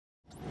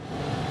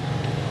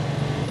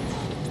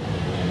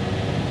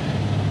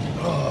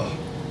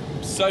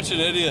such an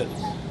idiot.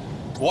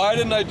 Why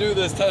didn't I do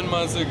this 10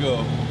 months ago?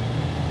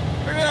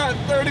 Look at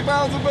that, 30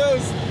 pounds of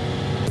boost.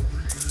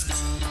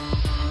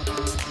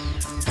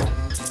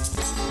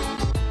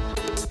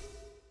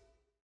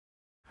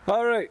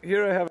 All right,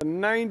 here I have a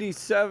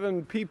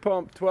 97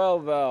 P-pump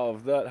 12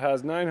 valve that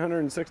has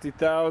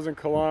 960,000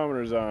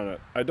 kilometers on it.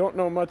 I don't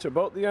know much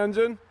about the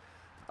engine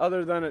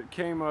other than it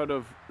came out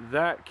of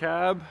that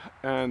cab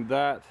and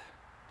that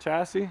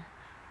chassis.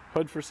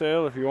 Hood for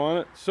sale if you want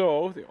it.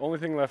 So the only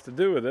thing left to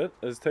do with it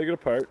is take it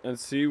apart and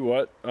see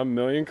what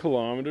 1,000,000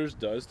 kilometers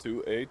does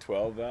to a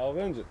 12 valve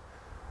engine.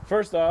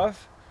 First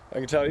off, I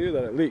can tell you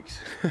that it leaks.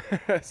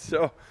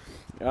 So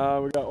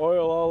we got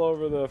oil all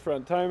over the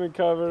front timing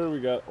cover.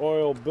 We got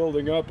oil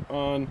building up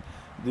on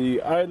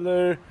the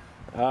idler.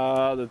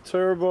 The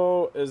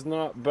turbo is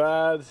not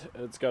bad.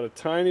 It's got a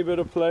tiny bit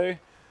of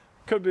play.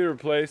 Could be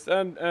replaced,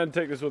 and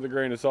take this with a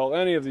grain of salt.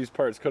 Any of these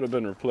parts could have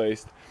been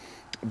replaced,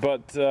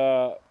 but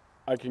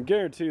I can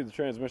guarantee you the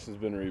transmission's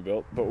been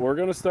rebuilt. But what we're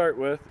going to start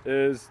with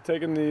is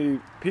taking the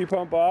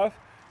P-pump off,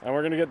 and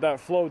we're going to get that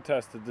flow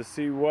tested to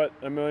see what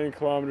 1,000,000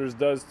 kilometers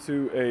does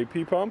to a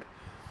P-pump.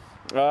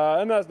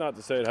 And that's not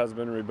to say it hasn't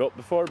been rebuilt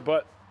before,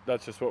 but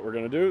that's just what we're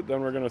going to do.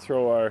 Then we're going to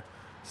throw our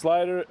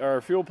slider, our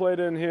fuel plate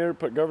in here,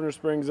 put governor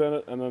springs in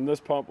it, and then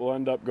this pump will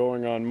end up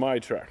going on my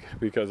truck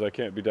because I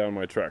can't be down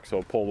my truck. So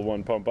I'll pull the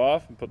one pump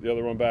off and put the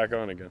other one back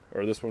on again,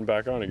 or this one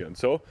back on again.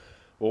 So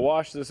we'll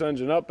wash this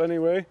engine up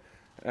anyway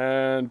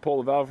and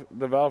pull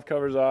the valve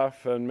covers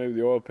off and maybe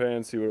the oil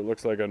pan, see what it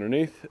looks like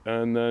underneath,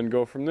 and then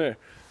go from there.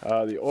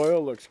 The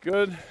oil looks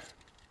good,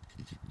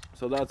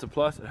 so that's a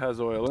plus. It has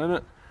oil in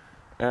it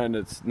and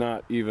it's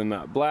not even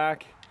that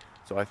black,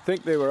 so I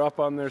think they were up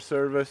on their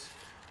service.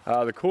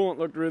 The coolant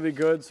looked really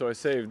good, so I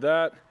saved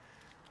that,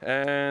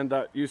 and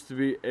that used to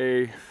be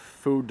a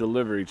food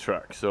delivery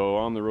truck, so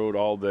on the road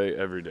all day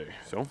every day.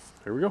 So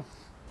here we go.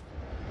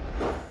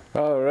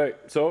 All right,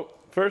 so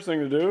first thing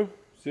to do,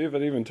 see if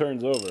it even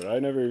turns over. I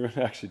never even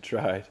actually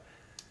tried.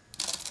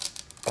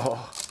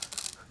 Oh,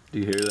 do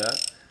you hear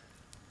that?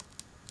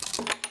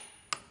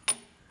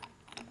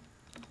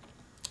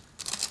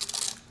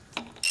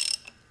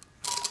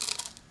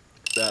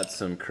 That's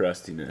some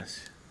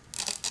crustiness.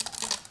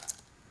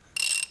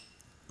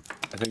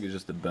 I think it's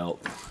just the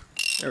belt.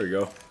 There we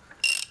go.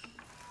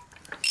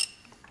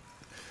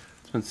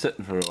 It's been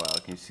sitting for a while.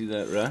 Can you see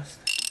that rust?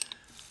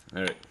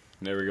 All right,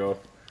 there we go.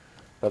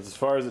 That's as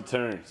far as it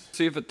turns.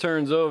 See if it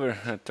turns over.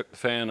 I took the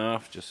fan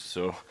off just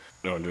so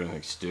I don't do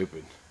anything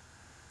stupid.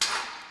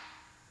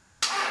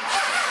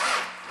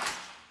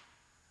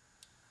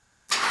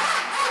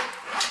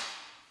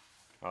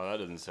 Oh, that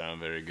doesn't sound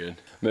very good.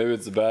 Maybe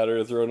it's the battery.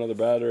 I'll throw another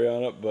battery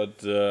on it,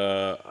 but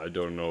I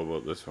don't know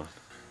about this one.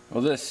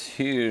 Well, this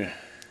here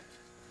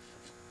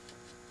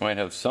might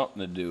have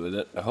something to do with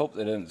it. I hope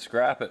they didn't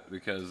scrap it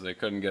because they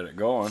couldn't get it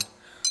going,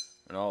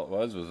 and all it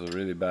was a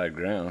really bad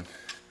ground.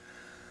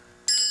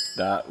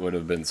 That would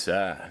have been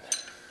sad.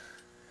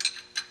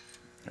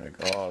 Like,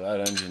 oh,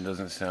 that engine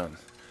doesn't sound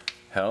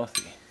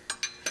healthy.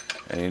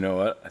 And you know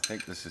what? I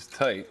think this is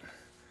tight.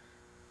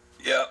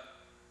 Yep,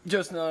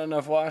 just not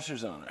enough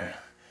washers on it.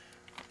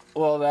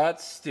 Well,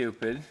 that's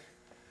stupid.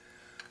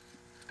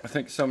 I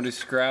think somebody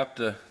scrapped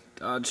a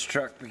Dodge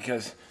truck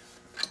because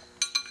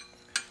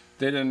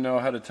they didn't know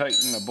how to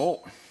tighten the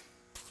bolt.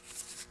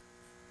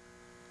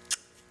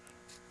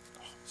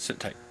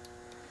 Sit tight.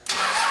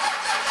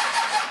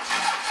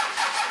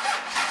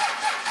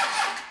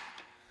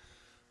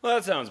 Well,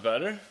 that sounds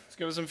better. Let's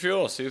give it some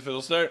fuel, see if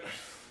it'll start.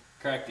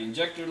 Crack the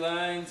injector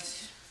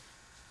lines.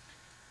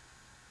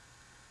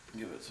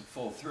 Give it some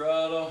full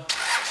throttle.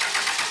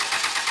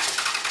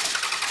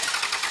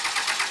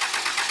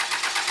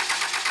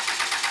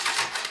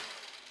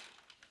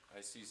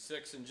 I see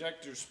 6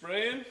 injectors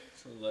spraying,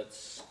 so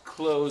let's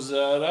close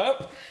that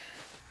up.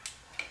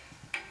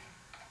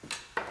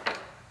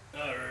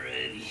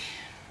 Alrighty,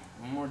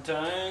 one more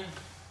time.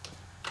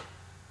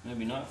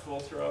 Maybe not full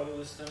throttle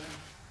this time.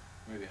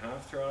 Maybe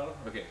half throttle.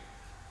 Okay.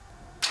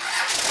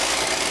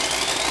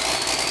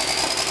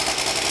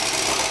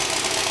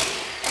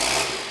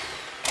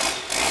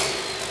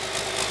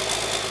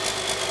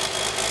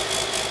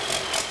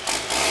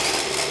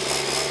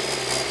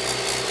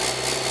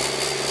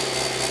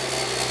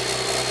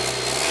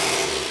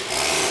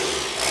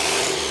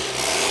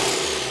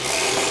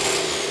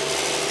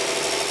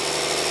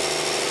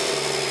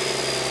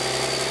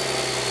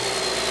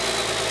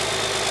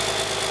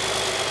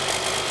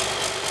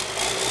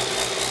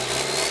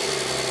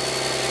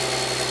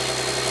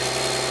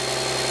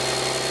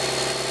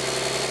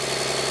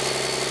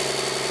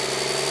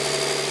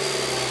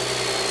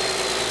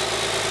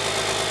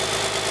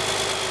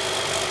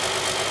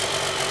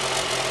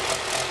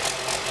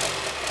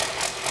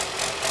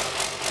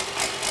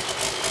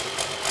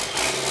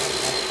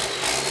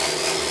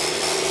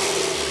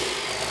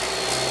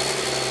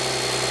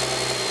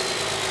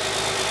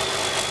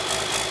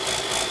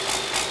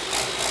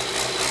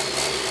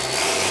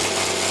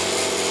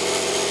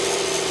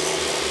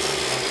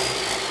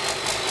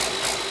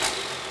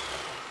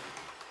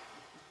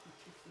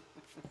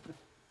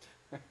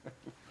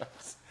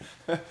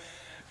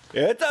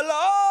 It's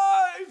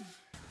alive!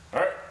 All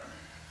right.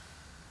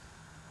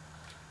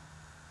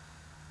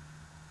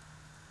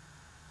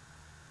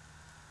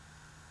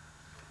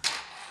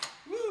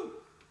 Woo!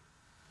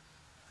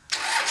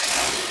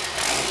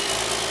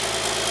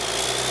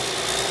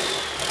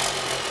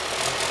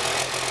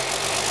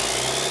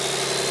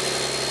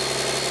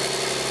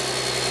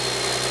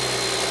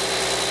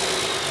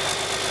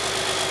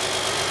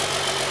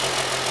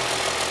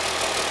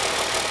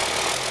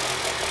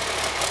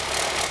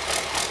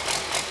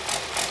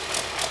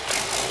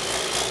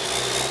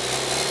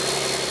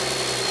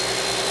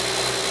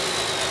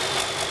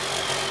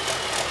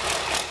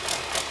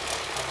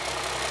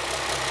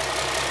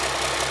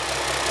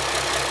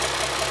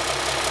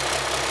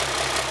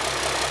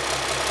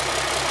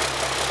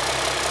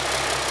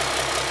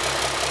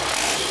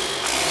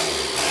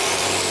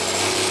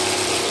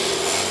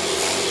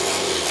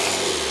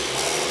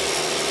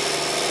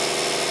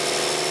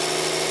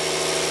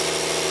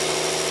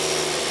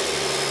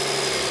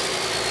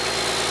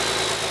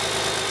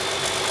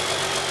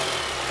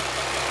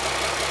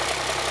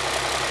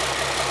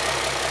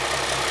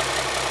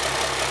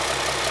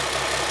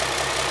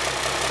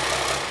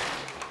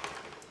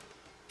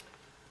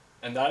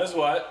 And that is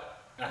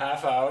what a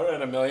half hour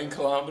and a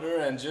 1,000,000-kilometer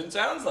engine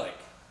sounds like.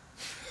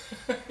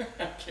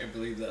 I can't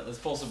believe that. Let's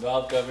pull some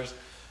valve covers,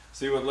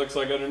 see what it looks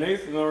like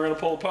underneath, and then we're gonna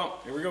pull the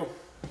pump. Here we go.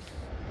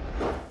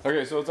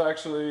 Okay, so it's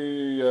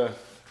actually a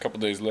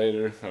couple days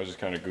later. I was just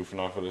kind of goofing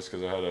off of this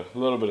because I had a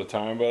little bit of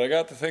time, but I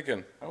got to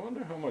thinking, I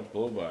wonder how much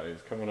blow by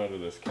is coming out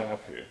of this cap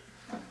here.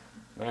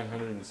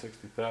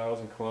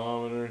 960,000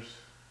 kilometers.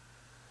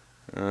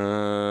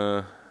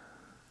 A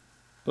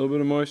little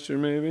bit of moisture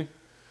maybe.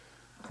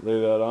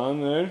 Lay that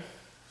on there.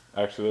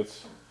 Actually,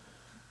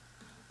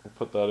 we'll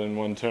put that in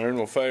one turn.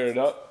 We'll fire it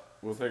up.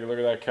 We'll take a look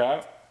at that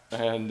cap,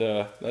 and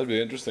that'd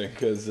be interesting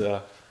because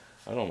I'd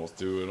almost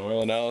do an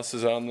oil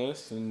analysis on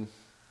this and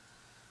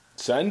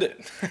send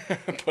it.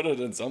 Put it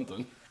in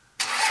something.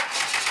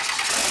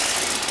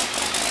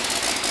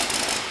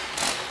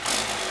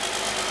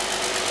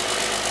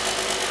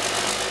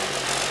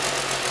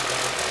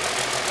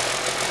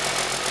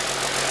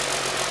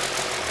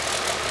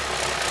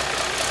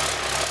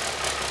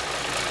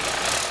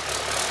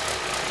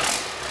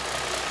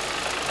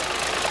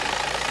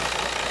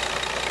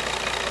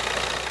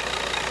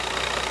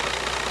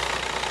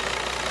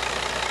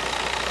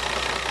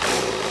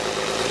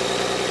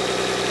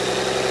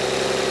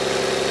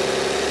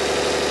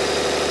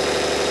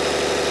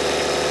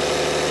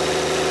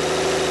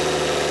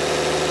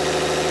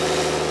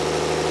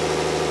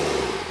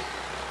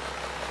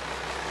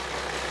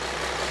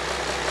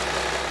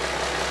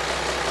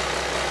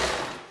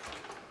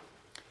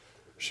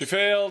 She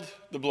failed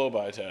the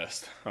blow-by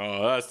test.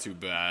 Oh, that's too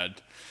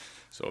bad.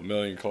 So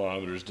 1,000,000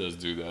 kilometers does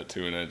do that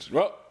to an engine.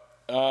 Well,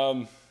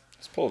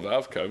 let's pull a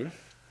valve cover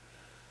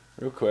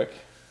real quick.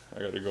 I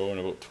gotta go in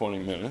about 20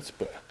 minutes,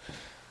 but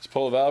let's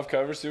pull a valve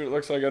cover, see what it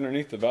looks like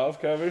underneath the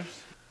valve covers.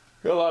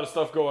 Got a lot of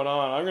stuff going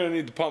on. I'm gonna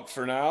need the pump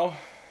for now.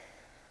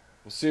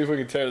 We'll see if we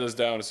can tear this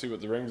down and see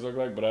what the rings look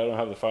like, but I don't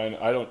have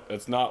the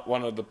it's not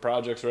one of the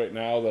projects right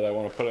now that I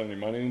want to put any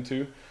money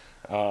into.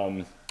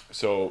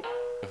 So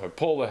if I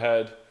pull the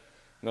head,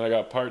 then I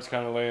got parts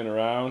kind of laying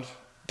around.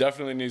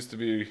 Definitely needs to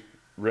be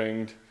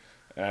ringed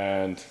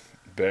and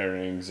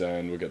bearings,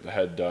 and we'll get the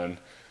head done.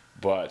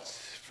 But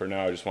for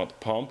now, I just want the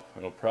pump.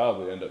 It'll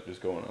probably end up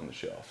just going on the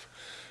shelf.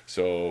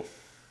 So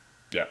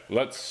yeah,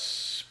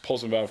 let's pull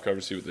some valve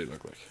covers, see what they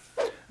look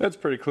like. That's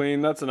pretty clean.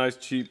 That's a nice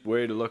cheap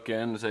way to look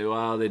in and say,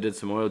 wow, they did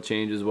some oil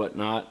changes,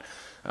 whatnot.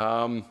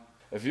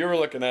 If you were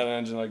looking at an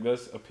engine like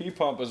this, a P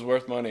pump is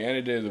worth money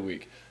any day of the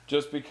week.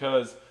 Just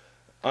because,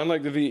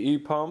 unlike the VE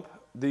pump,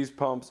 these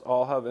pumps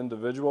all have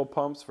individual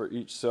pumps for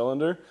each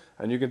cylinder,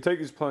 and you can take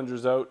these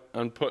plungers out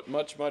and put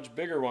much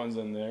bigger ones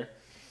in there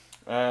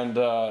and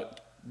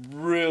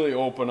really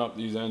open up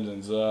these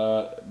engines.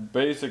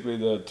 Basically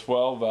the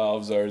 12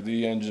 valves are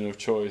the engine of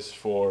choice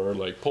for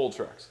like pull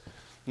trucks.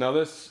 Now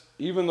this,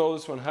 even though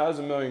this one has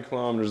 1,000,000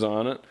 kilometers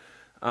on it,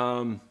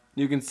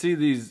 you can see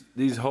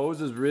these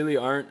hoses really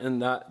aren't in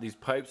that, these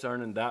pipes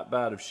aren't in that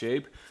bad of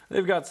shape.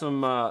 They've got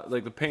some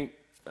like the paint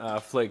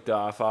flaked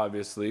off,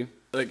 obviously.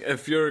 Like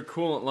if your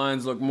coolant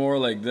lines look more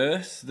like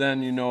this,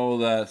 then you know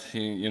that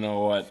you know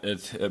what,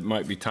 it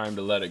might be time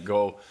to let it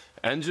go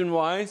engine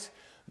wise.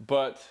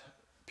 But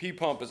P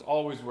pump is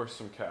always worth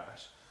some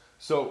cash.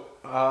 So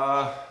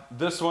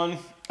this one,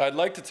 I'd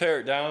like to tear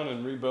it down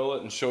and rebuild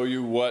it and show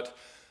you what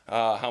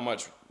how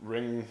much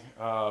ring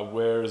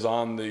wear is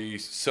on the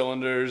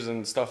cylinders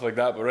and stuff like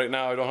that. But right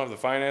now I don't have the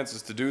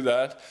finances to do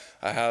that.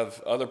 I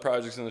have other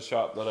projects in the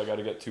shop that I got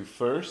to get to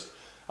first.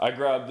 I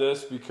grabbed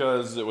this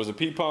because it was a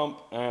P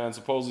pump and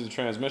supposedly the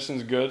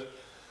transmission's good.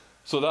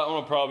 So that one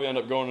will probably end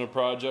up going in a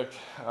project.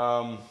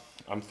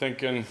 I'm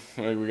thinking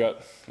I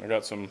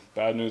got some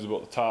bad news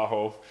about the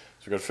Tahoe, so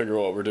we got to figure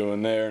out what we're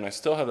doing there. And I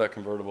still have that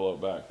convertible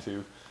out back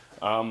too,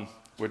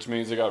 which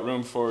means I got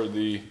room for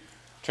the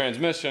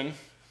transmission,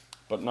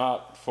 but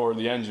not for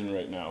the engine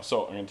right now.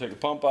 So I'm gonna take the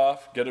pump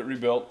off, get it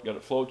rebuilt, get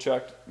it flow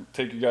checked,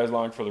 take you guys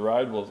along for the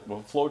ride.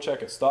 We'll flow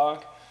check it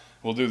stock.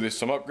 We'll do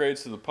some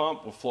upgrades to the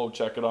pump. We'll flow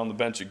check it on the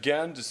bench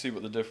again to see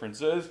what the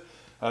difference is.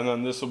 And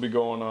then this will be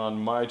going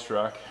on my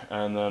truck,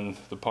 and then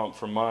the pump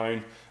from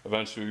mine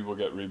eventually will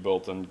get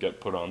rebuilt and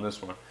get put on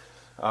this one.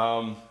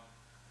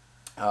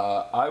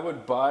 I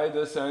would buy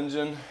this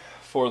engine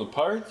for the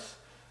parts.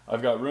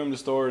 I've got room to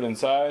store it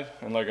inside,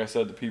 and like I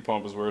said, the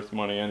P-pump is worth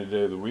money any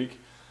day of the week.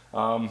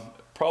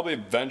 Probably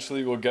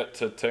eventually we'll get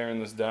to tearing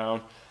this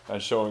down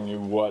and showing you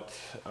what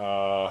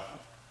a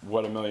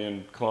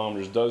million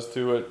kilometers does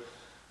to it.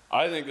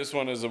 I think this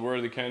one is a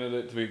worthy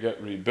candidate to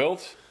get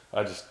rebuilt.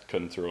 I just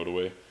couldn't throw it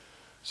away.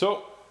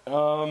 So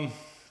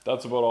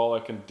that's about all I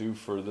can do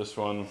for this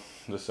one,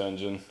 this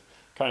engine.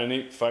 Kind of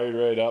neat, fired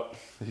right up.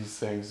 These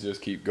things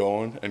just keep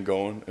going and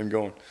going and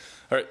going.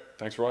 All right,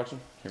 thanks for watching.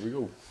 Here we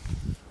go.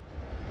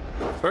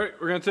 All right,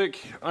 I'm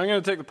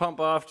gonna take the pump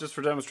off just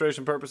for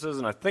demonstration purposes,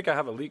 and I think I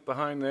have a leak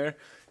behind there.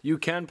 You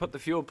can put the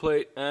fuel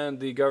plate and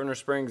the governor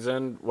springs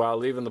in while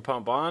leaving the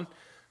pump on.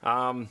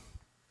 I'm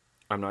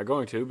not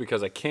going to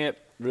because I can't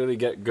really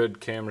get good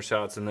camera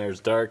shots in there. It's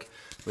dark.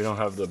 We don't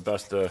have the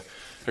best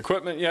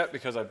equipment yet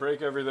because I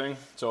break everything.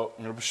 So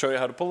I'm going to show you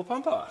how to pull the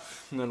pump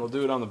off, and then we'll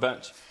do it on the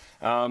bench.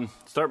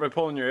 Start by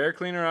pulling your air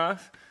cleaner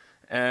off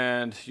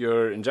and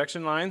your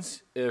injection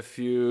lines. If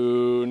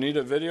you need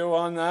a video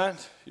on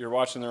that, you're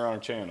watching the wrong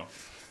channel.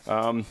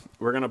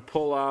 We're going to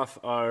pull off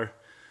our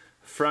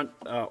front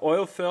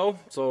oil fill.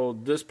 So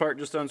this part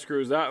just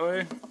unscrews that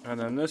way and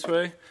then this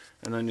way,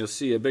 and then you'll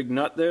see a big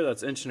nut there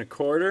that's 1.25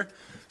 inches.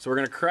 So we're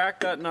going to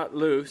crack that nut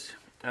loose,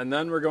 and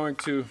then we're going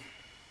to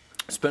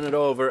spin it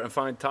over and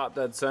find top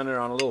dead center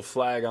on a little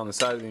flag on the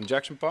side of the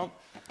injection pump.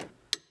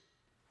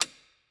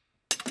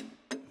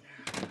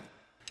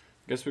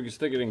 Guess we can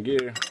stick it in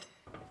gear.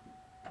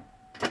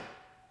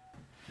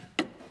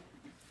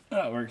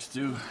 That works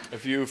too.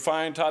 If you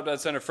find top dead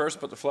center first,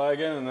 put the flag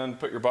in, and then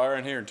put your bar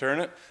in here and turn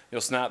it,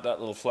 you'll snap that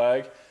little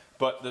flag.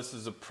 But this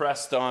is a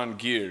pressed on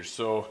gear,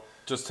 so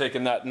just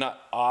taking that nut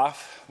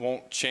off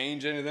won't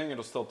change anything.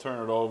 It'll still turn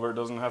it over. It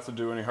doesn't have to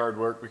do any hard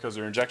work because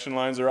your injection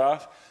lines are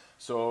off.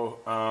 So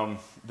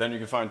then you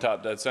can find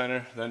top dead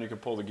center, then you can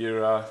pull the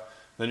gear off,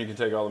 then you can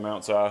take all the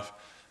mounts off,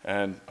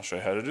 and I'll show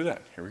you how to do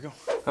that. Here we go.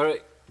 All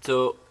right,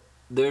 so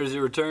there's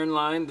your return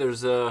line.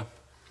 There's if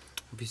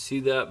you see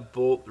that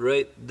bolt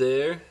right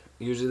there,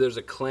 usually there's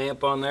a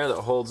clamp on there that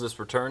holds this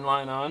return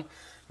line on.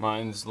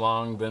 Mine's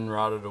long been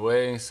rotted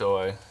away, so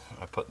I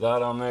put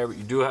that on there, but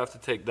you do have to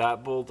take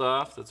that bolt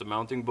off. That's a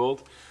mounting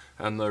bolt.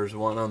 And there's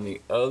one on the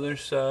other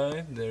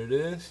side. There it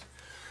is.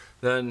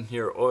 Then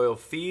your oil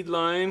feed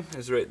line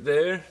is right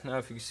there. Now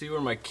if you can see where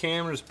my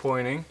camera's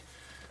pointing,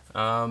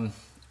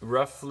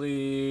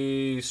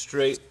 roughly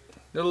straight,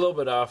 a little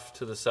bit off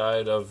to the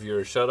side of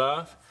your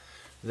shutoff,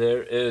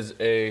 there is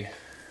a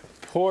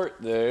port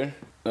there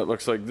that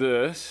looks like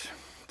this.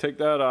 Take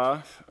that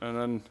off, and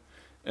then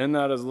in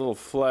that is a little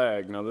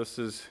flag. Now this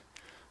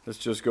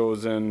just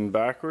goes in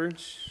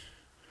backwards.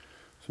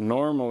 So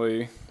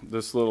normally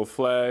this little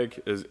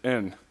flag is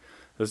in.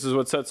 This is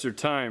what sets your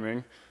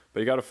timing, but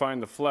you got to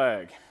find the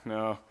flag.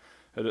 Now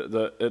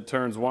it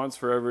turns once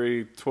for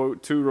every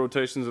two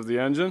rotations of the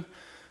engine.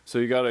 So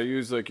you got to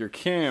use like your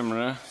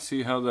camera.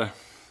 See how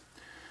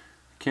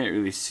can't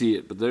really see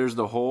it, but there's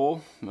the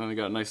hole. And we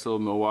got a nice little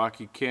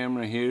Milwaukee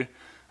camera here.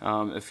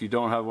 If you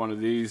don't have one of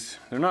these,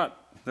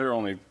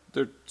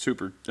 they're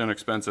super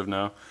inexpensive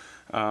now.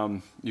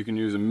 You can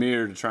use a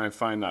mirror to try and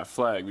find that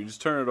flag. You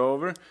just turn it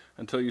over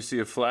until you see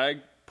a flag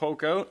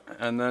poke out,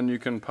 and then you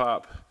can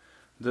pop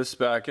this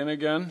back in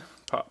again,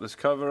 pop this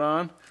cover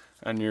on,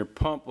 and your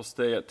pump will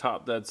stay at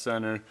top dead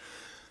center.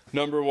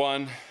 Number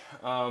one,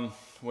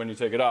 when you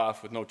take it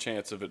off, with no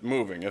chance of it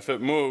moving. If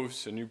it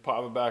moves and you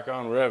pop it back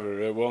on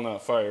wherever, it will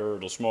not fire, or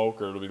it'll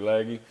smoke, or it'll be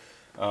laggy.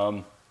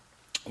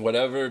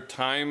 Whatever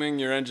timing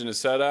your engine is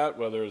set at,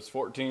 whether it's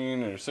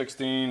 14 or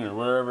 16 or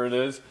wherever it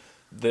is,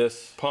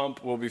 this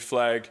pump will be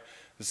flagged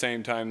the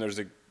same time. There's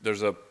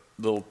a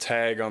little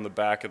tag on the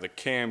back of the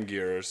cam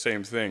gear,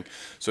 same thing.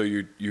 So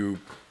you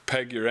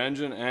peg your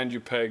engine and you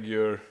peg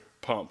your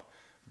pump,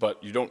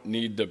 but you don't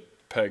need to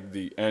peg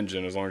the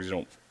engine as long as you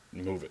don't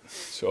move it.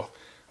 So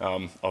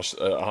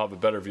I'll have a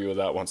better view of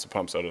that once the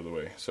pump's out of the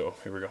way. So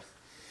here we go.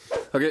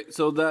 Okay,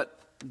 so that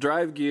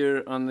drive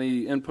gear on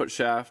the input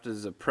shaft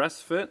is a press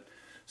fit.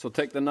 So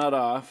take the nut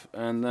off,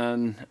 and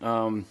then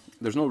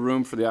there's no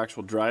room for the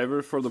actual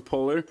driver for the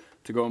puller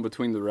to go in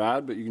between the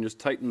rad, but you can just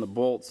tighten the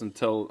bolts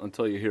until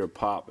you hear a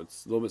pop.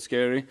 It's a little bit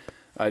scary.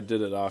 I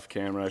did it off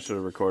camera. I should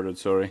have recorded,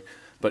 sorry.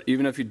 But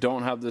even if you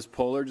don't have this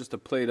puller, just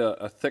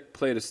a thick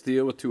plate of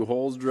steel with 2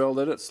 holes drilled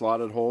in it,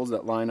 slotted holes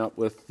that line up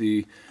with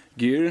the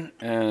gear,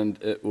 and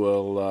it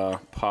will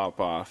pop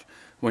off.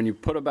 When you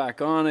put it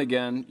back on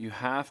again, you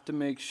have to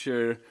make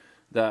sure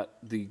that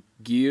the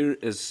gear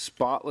is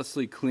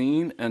spotlessly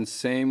clean, and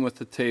same with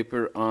the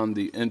taper on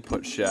the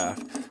input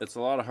shaft. It's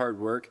a lot of hard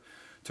work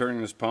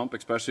turning this pump,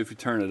 especially if you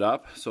turn it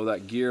up, so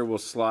that gear will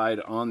slide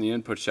on the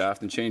input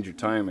shaft and change your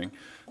timing.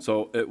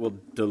 So it will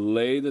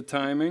delay the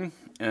timing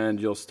and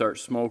you'll start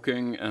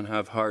smoking and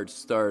have hard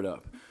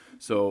startup.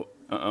 So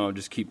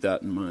just keep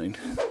that in mind.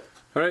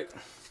 All right,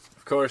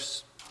 of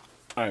course,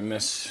 I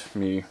miss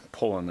me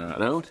pulling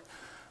that out,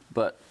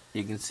 but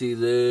you can see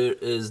there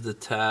is the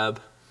tab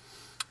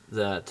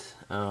that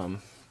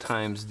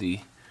times the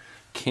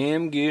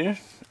cam gear.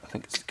 I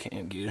think it's the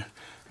cam gear.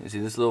 You see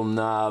this little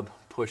knob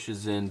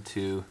pushes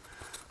into,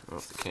 I don't know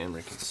if the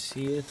camera can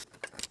see it.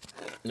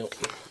 Nope.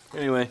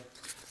 Anyway,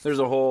 there's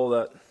a hole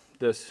that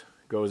this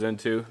goes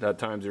into that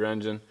times your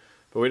engine,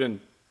 but we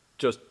didn't,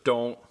 just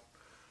don't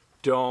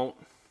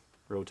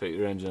rotate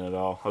your engine at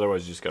all.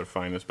 Otherwise you just gotta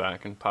find this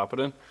back and pop it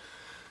in.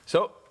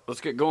 So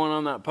let's get going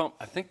on that pump.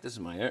 I think this is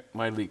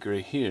my leak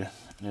right here.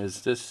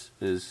 It's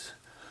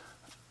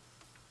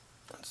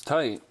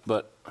tight,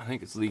 but I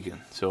think it's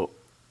leaking. So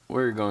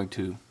we're going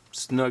to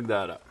snug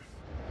that up.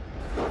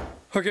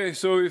 Okay,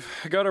 so we've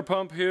got our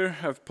pump here.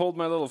 I've pulled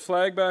my little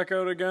flag back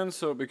out again,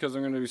 so because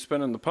I'm going to be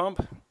spinning the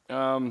pump,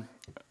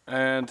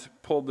 and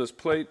pulled this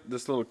plate,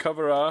 this little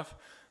cover off,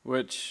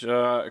 which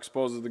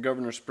exposes the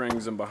governor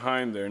springs in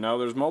behind there. Now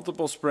there's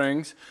multiple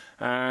springs,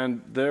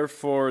 and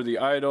therefore the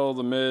idle,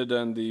 the mid,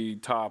 and the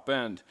top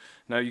end.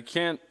 Now you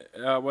can't,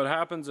 what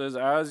happens is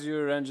as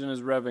your engine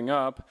is revving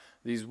up,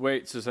 these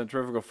weights, the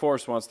centrifugal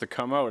force wants to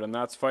come out, and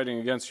that's fighting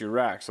against your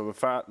rack. So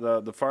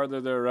the farther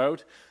they're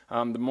out,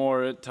 the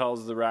more it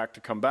tells the rack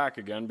to come back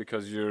again,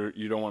 because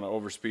you don't want to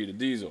overspeed a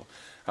diesel.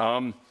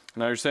 Now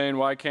you're saying,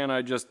 why can't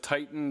I just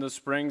tighten the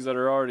springs that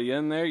are already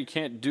in there? You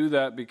can't do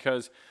that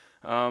because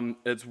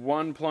it's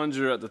one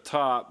plunger at the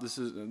top.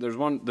 There's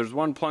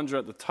one plunger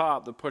at the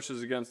top that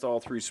pushes against all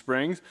three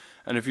springs,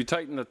 and if you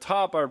tighten the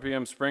top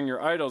RPM spring, your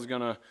idle is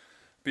gonna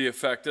be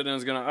affected and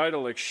it's gonna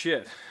idle like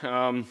shit.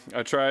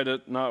 I tried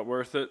it, not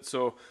worth it.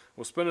 So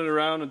we'll spin it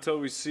around until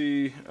we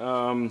see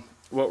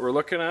what we're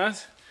looking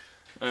at,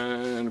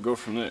 and go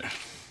from there.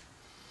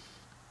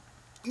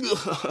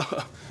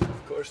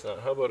 Of course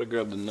not. How about I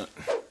grab the nut?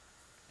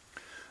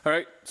 All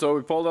right, so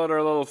we pulled out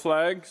our little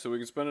flag so we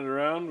can spin it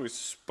around. We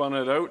spun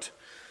it out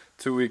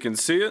till we can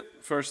see it.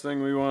 First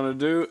thing we want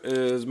to do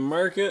is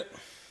mark it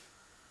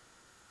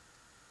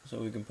so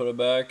we can put it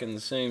back in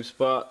the same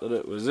spot that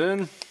it was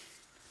in.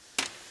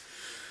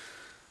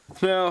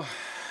 Now,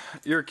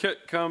 your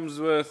kit comes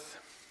with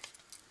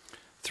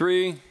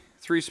three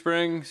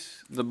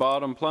springs, the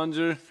bottom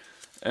plunger,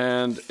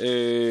 and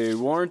a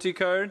warranty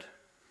card.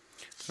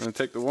 I'm going to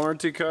take the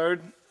warranty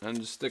card and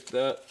just stick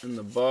that in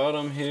the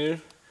bottom here,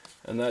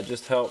 and that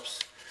just helps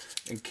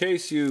in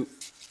case you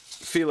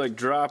feel like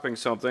dropping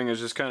something.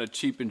 It's just kind of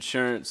cheap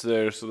insurance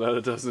there so that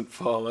it doesn't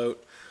fall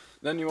out.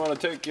 Then you want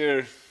to take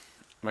your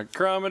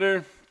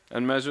micrometer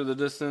and measure the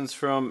distance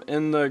from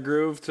in the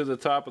groove to the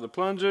top of the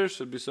plunger.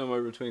 Should be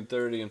somewhere between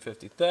 30 and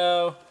 50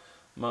 thou.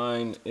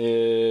 Mine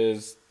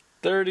is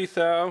 30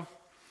 thou.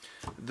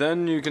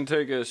 Then you can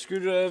take a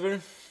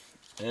screwdriver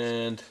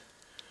and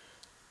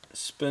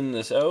spin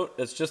this out.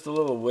 It's just a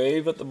little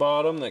wave at the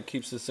bottom that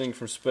keeps this thing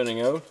from spinning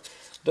out.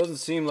 Doesn't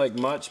seem like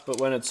much, but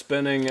when it's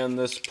spinning and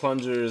this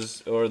plunger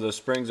or the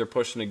springs are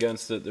pushing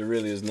against it, there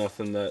really is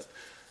nothing that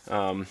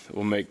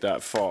will make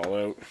that fall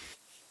out.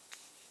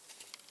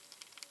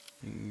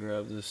 You can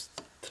grab this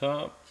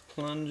top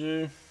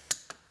plunger.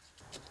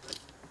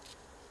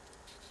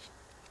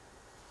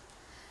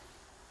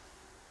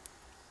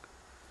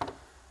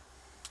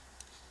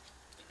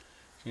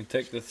 You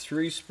take the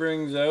three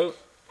springs out.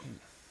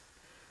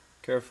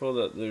 Careful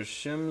that there's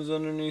shims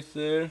underneath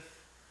there.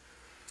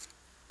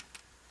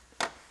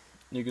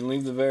 You can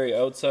leave the very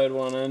outside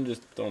one in,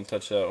 just don't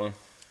touch that one.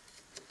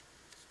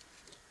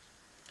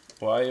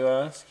 Why, you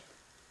ask?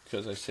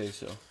 Because I say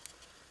so.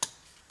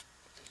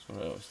 That's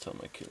what I always tell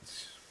my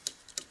kids.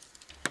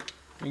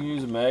 You can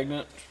use a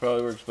magnet, which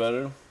probably works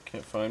better.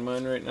 Can't find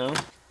mine right now.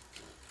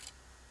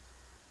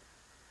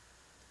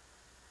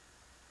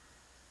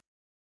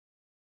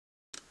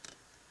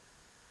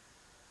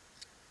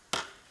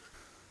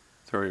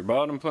 Throw your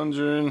bottom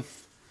plunger in.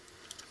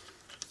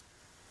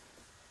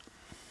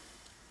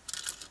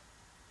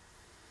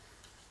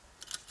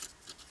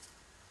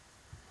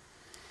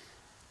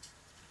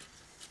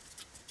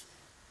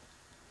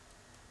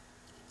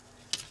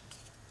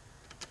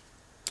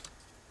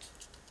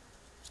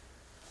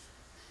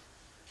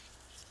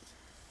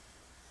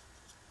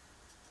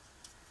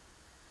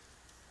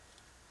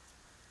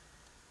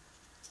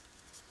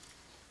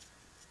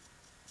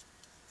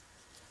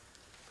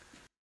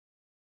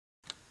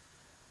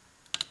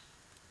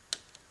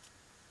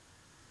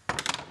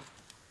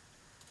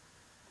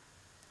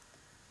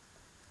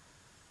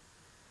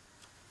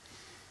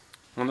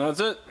 And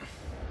that's it.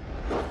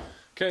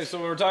 Okay, so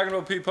when we're talking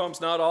about P-pumps,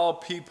 not all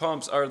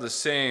P-pumps are the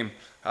same.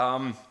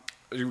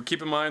 You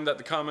keep in mind that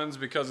the Cummins,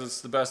 because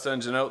it's the best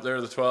engine out there,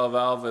 the 12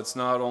 valve, it's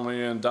not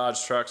only in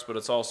Dodge trucks, but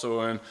it's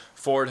also in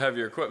Ford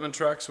heavy equipment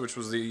trucks, which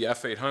was the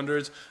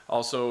F800s,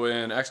 also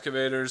in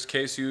excavators.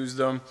 Case used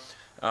them.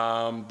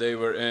 They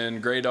were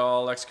in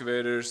Gradall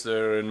excavators,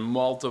 they're in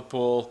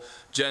multiple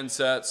gen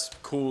sets,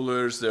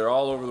 coolers, they're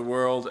all over the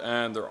world,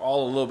 and they're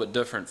all a little bit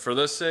different. For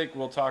this sake,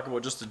 we'll talk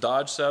about just a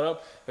Dodge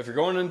setup. If you're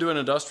going into an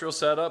industrial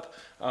setup,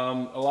 a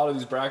lot of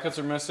these brackets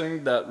are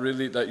missing that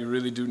you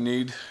really do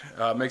need.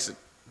 Makes it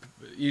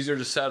easier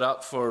to set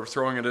up for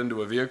throwing it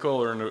into a vehicle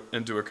or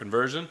into a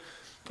conversion.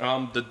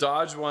 The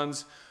Dodge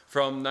ones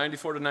from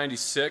 94 to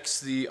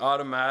 96, the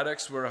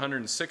automatics were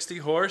 160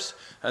 horse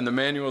and the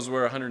manuals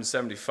were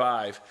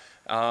 175.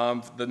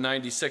 The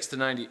 96 to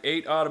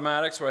 98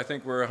 automatics were, I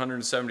think, were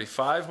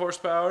 175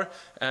 horsepower,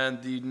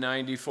 and the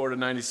 94 to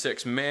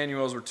 96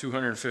 manuals were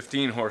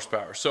 215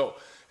 horsepower. So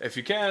if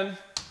you can,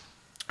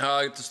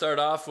 to start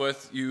off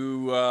with,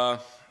 you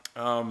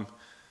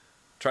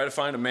try to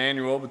find a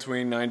manual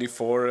between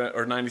 94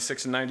 or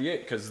 96 and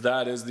 98, because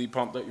that is the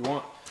pump that you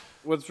want.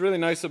 What's really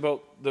nice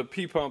about the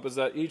P-pump is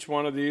that each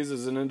one of these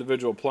is an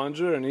individual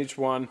plunger, and each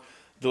one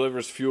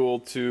delivers fuel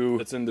to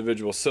its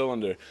individual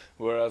cylinder.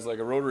 Whereas like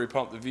a rotary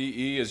pump, the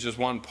VE is just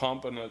one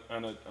pump, and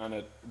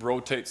it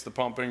rotates the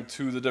pumping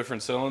to the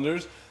different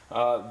cylinders.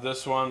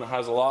 This one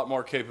has a lot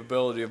more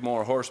capability of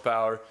more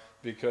horsepower,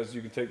 because you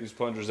can take these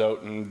plungers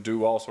out and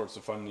do all sorts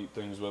of fun, neat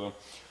things with them.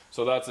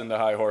 So that's into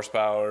high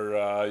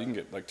horsepower. You can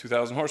get like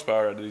 2,000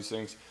 horsepower out of these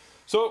things.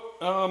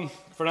 So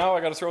for now,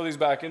 I got to throw these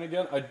back in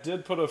again. I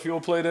did put a fuel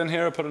plate in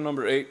here. I put a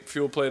number 8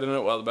 fuel plate in it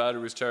while the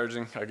battery was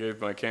charging. I gave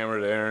my camera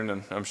to Erin,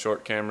 and I'm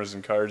short cameras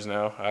and cards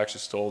now. I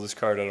actually stole this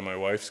card out of my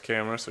wife's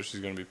camera, so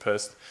she's going to be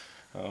pissed.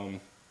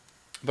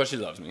 But she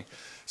loves me.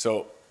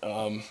 So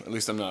at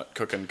least I'm not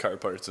cooking car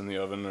parts in the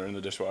oven or in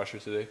the dishwasher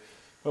today.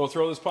 We'll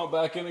throw this pump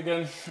back in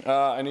again.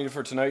 I need it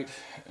for tonight,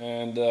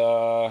 and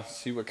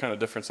see what kind of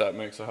difference that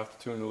makes. I'll have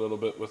to tune a little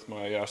bit with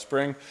my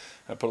spring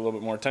and put a little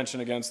bit more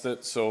tension against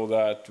it so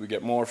that we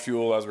get more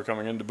fuel as we're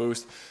coming into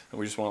boost, and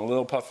we just want a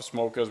little puff of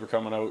smoke as we're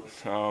coming out.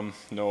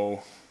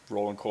 No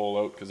rolling coal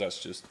out, because that's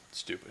just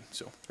stupid.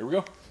 So here we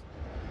go.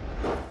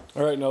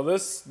 All right, now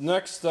this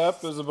next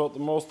step is about the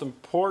most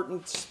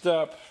important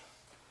step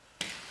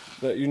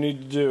that you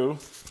need to do,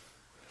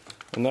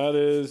 and that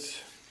is,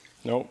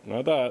 nope,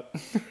 not that.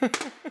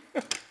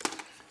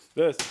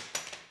 This.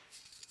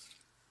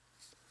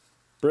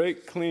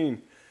 Brake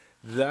clean.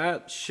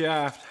 That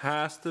shaft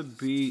has to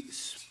be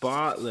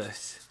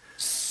spotless.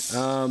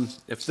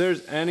 If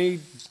there's any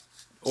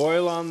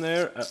oil on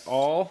there at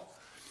all,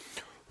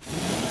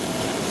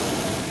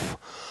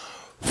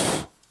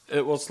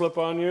 it will slip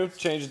on you,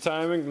 change the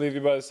timing, leave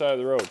you by the side of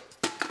the road.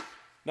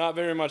 Not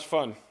very much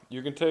fun.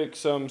 You can take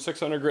some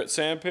 600 grit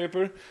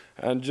sandpaper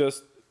and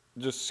just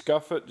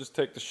scuff it, just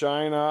take the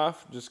shine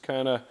off, just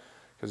kind of,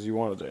 because you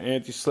want it to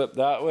anti-slip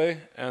that way,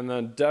 and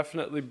then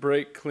definitely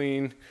brake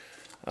clean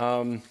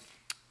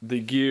the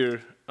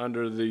gear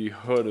under the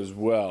hood as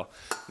well.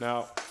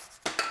 Now,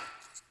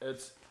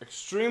 it's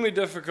extremely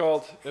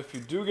difficult if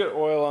you do get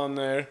oil on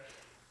there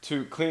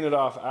to clean it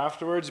off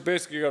afterwards.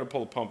 Basically, you got to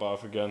pull the pump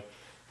off again,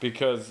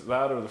 because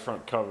that or the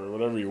front cover,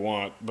 whatever you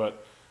want.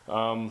 But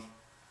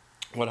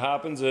what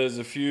happens is,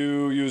 if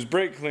you use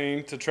brake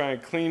clean to try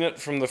and clean it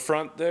from the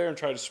front there and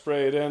try to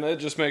spray it in, it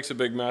just makes a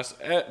big mess.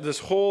 This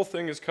whole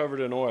thing is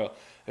covered in oil.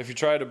 If you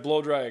try to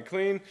blow dry it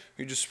clean,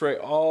 you just spray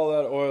all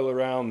that oil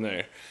around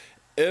there.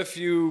 If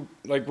you,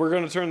 like, we're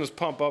going to turn this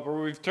pump up,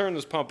 or we've turned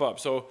this pump up,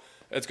 so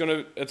it's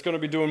going to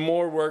be doing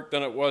more work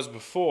than it was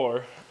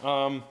before.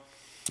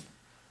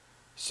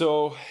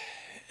 So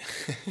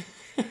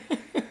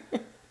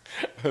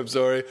I'm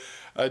sorry,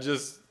 I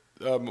just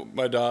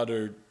my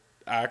daughter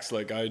acts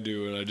like I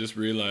do, and I just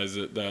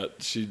realized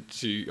that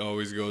she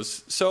always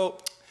goes, so,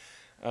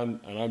 and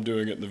I'm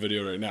doing it in the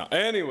video right now.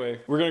 Anyway,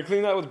 we're gonna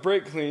clean that with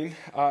brake clean.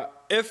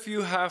 If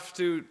you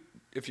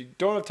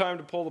don't have time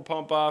to pull the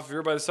pump off, if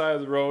you're by the side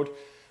of the road,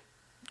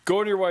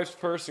 go to your wife's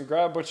purse and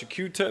grab a bunch of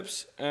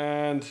Q-tips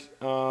and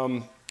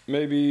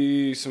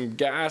maybe some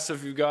gas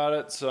if you've got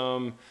it,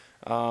 some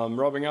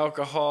rubbing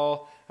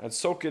alcohol, and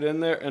soak it in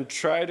there and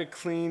try to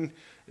clean.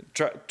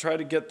 Try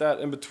to get that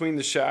in between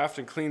the shaft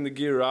and clean the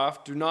gear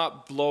off. Do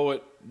not blow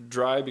it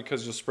dry,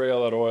 because you'll spray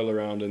all that oil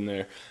around in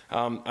there.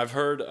 I've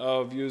heard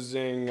of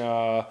using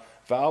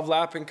valve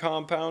lapping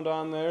compound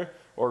on there,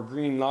 or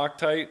green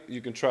Loctite.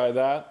 You can try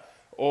that,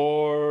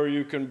 or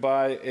you can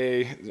buy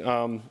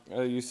a.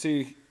 You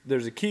see,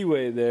 there's a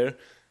keyway there.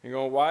 You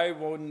go, why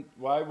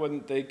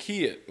wouldn't they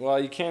key it? Well,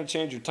 you can't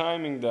change your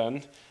timing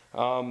then,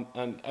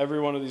 and every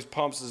one of these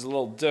pumps is a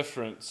little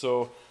different.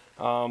 So.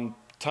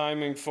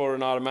 Timing for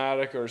an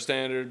automatic or a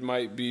standard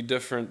might be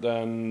different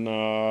than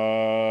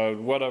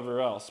whatever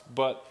else,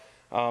 but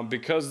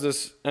because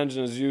this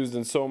engine is used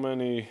in so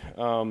many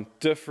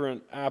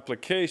different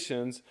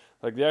applications,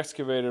 like the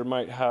excavator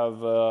might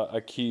have a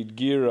keyed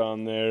gear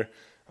on there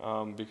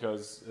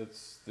because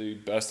it's the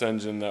best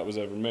engine that was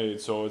ever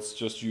made, so it's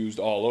just used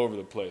all over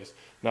the place.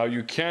 Now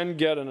you can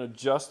get an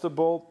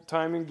adjustable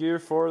timing gear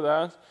for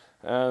that,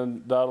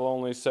 and that'll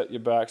only set you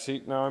back.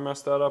 See, now I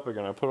messed that up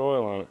again, I put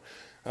oil on it.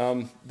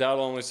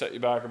 That'll only set you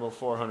back about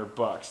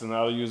 $400, and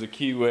that'll use a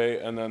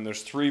keyway, and then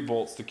there's 3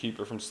 bolts to keep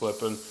it from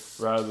slipping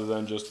rather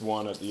than just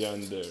one at the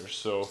end there.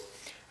 So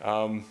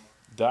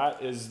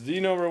That is the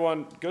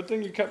 #1. Good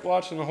thing you kept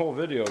watching the whole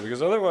video,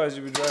 because otherwise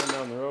you'd be driving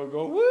down the road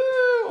going, woo,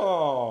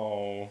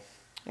 oh,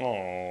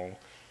 oh.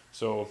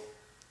 So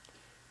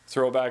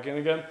throw it back in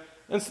again.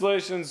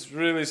 Installation's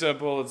really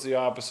simple. It's the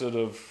opposite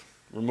of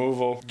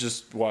removal.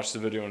 Just watch the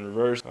video in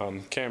reverse.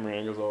 Camera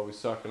angles always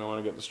suck, and I want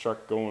to get this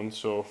truck going.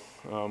 So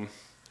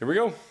here we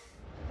go.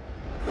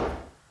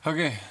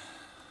 Okay.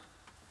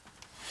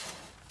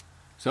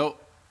 So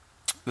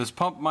this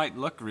pump might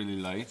look really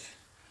light,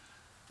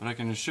 but I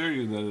can assure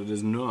you that it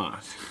is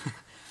not.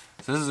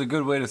 So this is a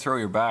good way to throw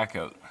your back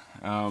out.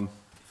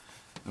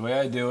 The way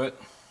I do it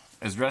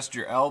is rest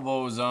your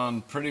elbows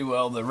on pretty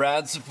well the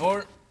rad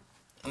support,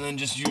 and then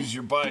just use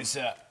your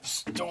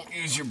biceps. Don't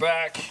use your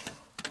back.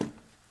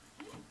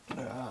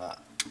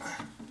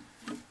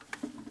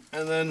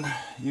 And then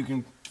you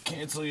can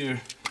cancel your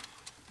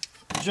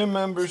gym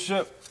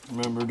membership.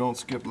 Remember, don't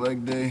skip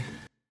leg day.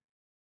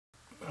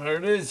 There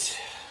it is.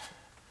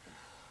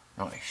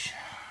 Nice.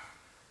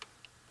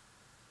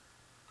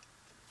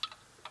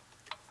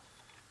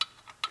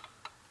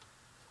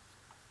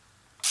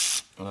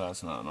 Well,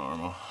 that's not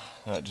normal.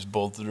 That just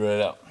bolted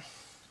right up.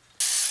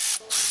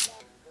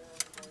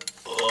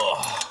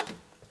 Ugh.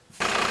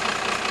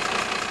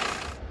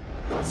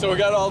 So we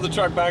got all the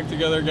truck back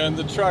together again.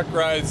 The truck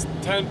rides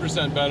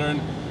 10% better,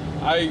 and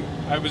I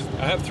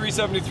have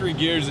 373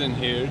 gears in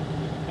here,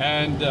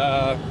 and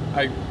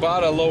I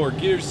bought a lower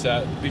gear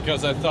set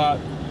because I thought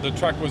the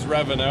truck was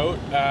revving out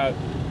at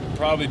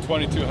probably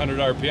 2200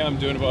 RPM,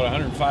 doing about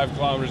 105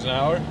 kilometers an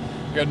hour.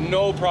 Got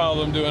no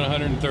problem doing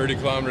 130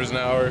 kilometers an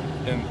hour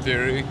in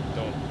theory.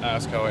 Don't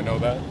ask how I know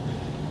that.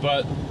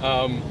 But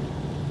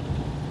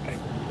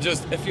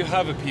just if you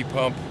have a P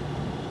pump,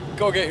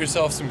 go get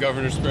yourself some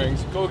governor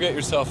springs. Go get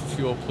yourself a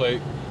fuel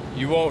plate.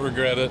 You won't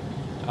regret it.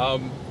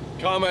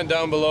 Comment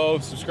down below.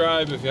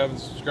 Subscribe if you haven't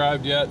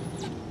subscribed yet.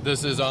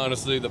 This is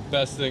honestly the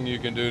best thing you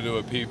can do to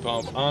a P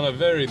pump on a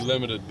very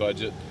limited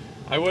budget.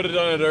 I would have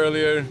done it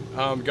earlier.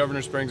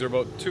 Governor springs are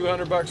about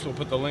 200 bucks. We'll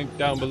put the link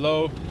down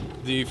below.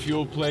 The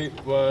fuel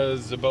plate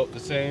was about the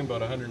same, about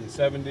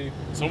 170.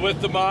 So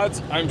with the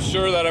mods, I'm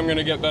sure that I'm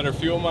gonna get better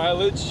fuel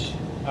mileage.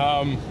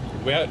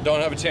 We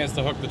don't have a chance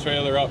to hook the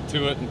trailer up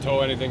to it and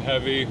tow anything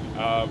heavy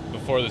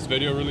before this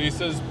video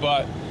releases,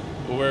 but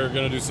we're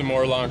gonna do some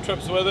more long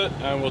trips with it,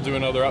 and we'll do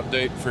another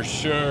update for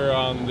sure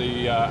on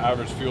the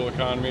average fuel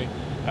economy.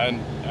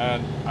 And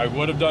I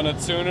would have done it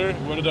sooner,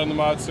 would have done the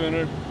mod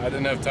sooner. I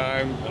didn't have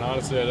time, and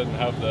honestly I didn't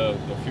have the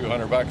few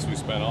 $100 we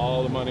spent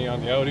all the money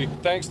on the Audi.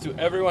 Thanks to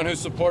everyone who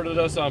supported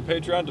us on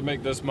Patreon to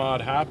make this mod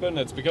happen.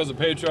 It's because of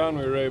Patreon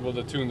we were able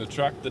to tune the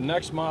truck. The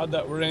next mod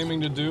that we're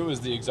aiming to do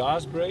is the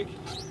exhaust brake.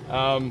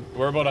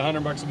 We're about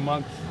 $100 a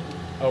month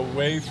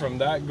away from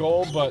that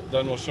goal, but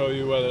then we'll show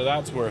you whether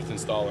that's worth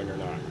installing or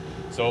not.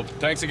 So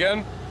thanks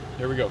again,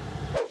 here we go.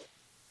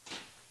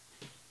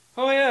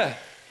 Oh yeah.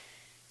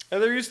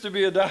 And there used to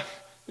be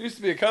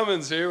a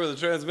Cummins here with a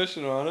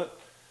transmission on it.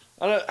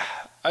 And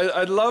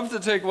I'd love to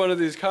take one of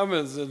these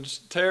Cummins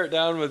and tear it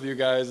down with you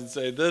guys and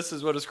say, this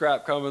is what a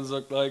scrap Cummins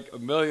looked like,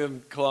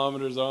 1,000,000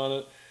 kilometers on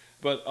it.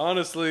 But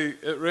honestly,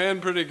 it ran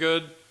pretty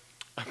good.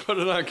 I put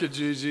it on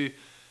Kijiji,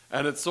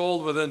 and it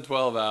sold within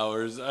 12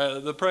 hours.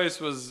 The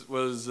price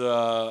was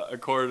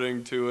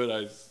according to it.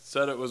 I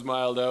said it was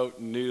miled out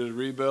and needed a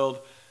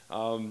rebuild,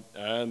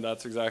 and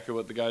that's exactly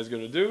what the guy's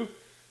gonna do.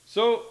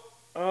 So,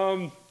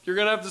 you're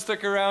gonna have to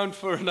stick around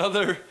for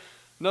another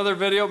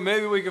video.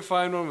 Maybe we could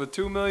find one with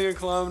 2,000,000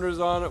 kilometers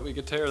on it. We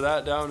could tear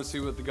that down to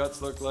see what the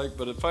guts look like,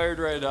 but it fired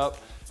right up.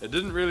 It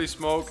didn't really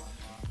smoke.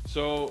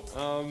 So,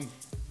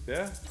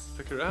 yeah,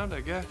 stick around,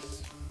 I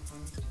guess.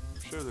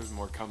 I'm sure there's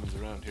more Cummins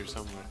around here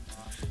somewhere.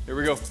 Here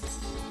we go.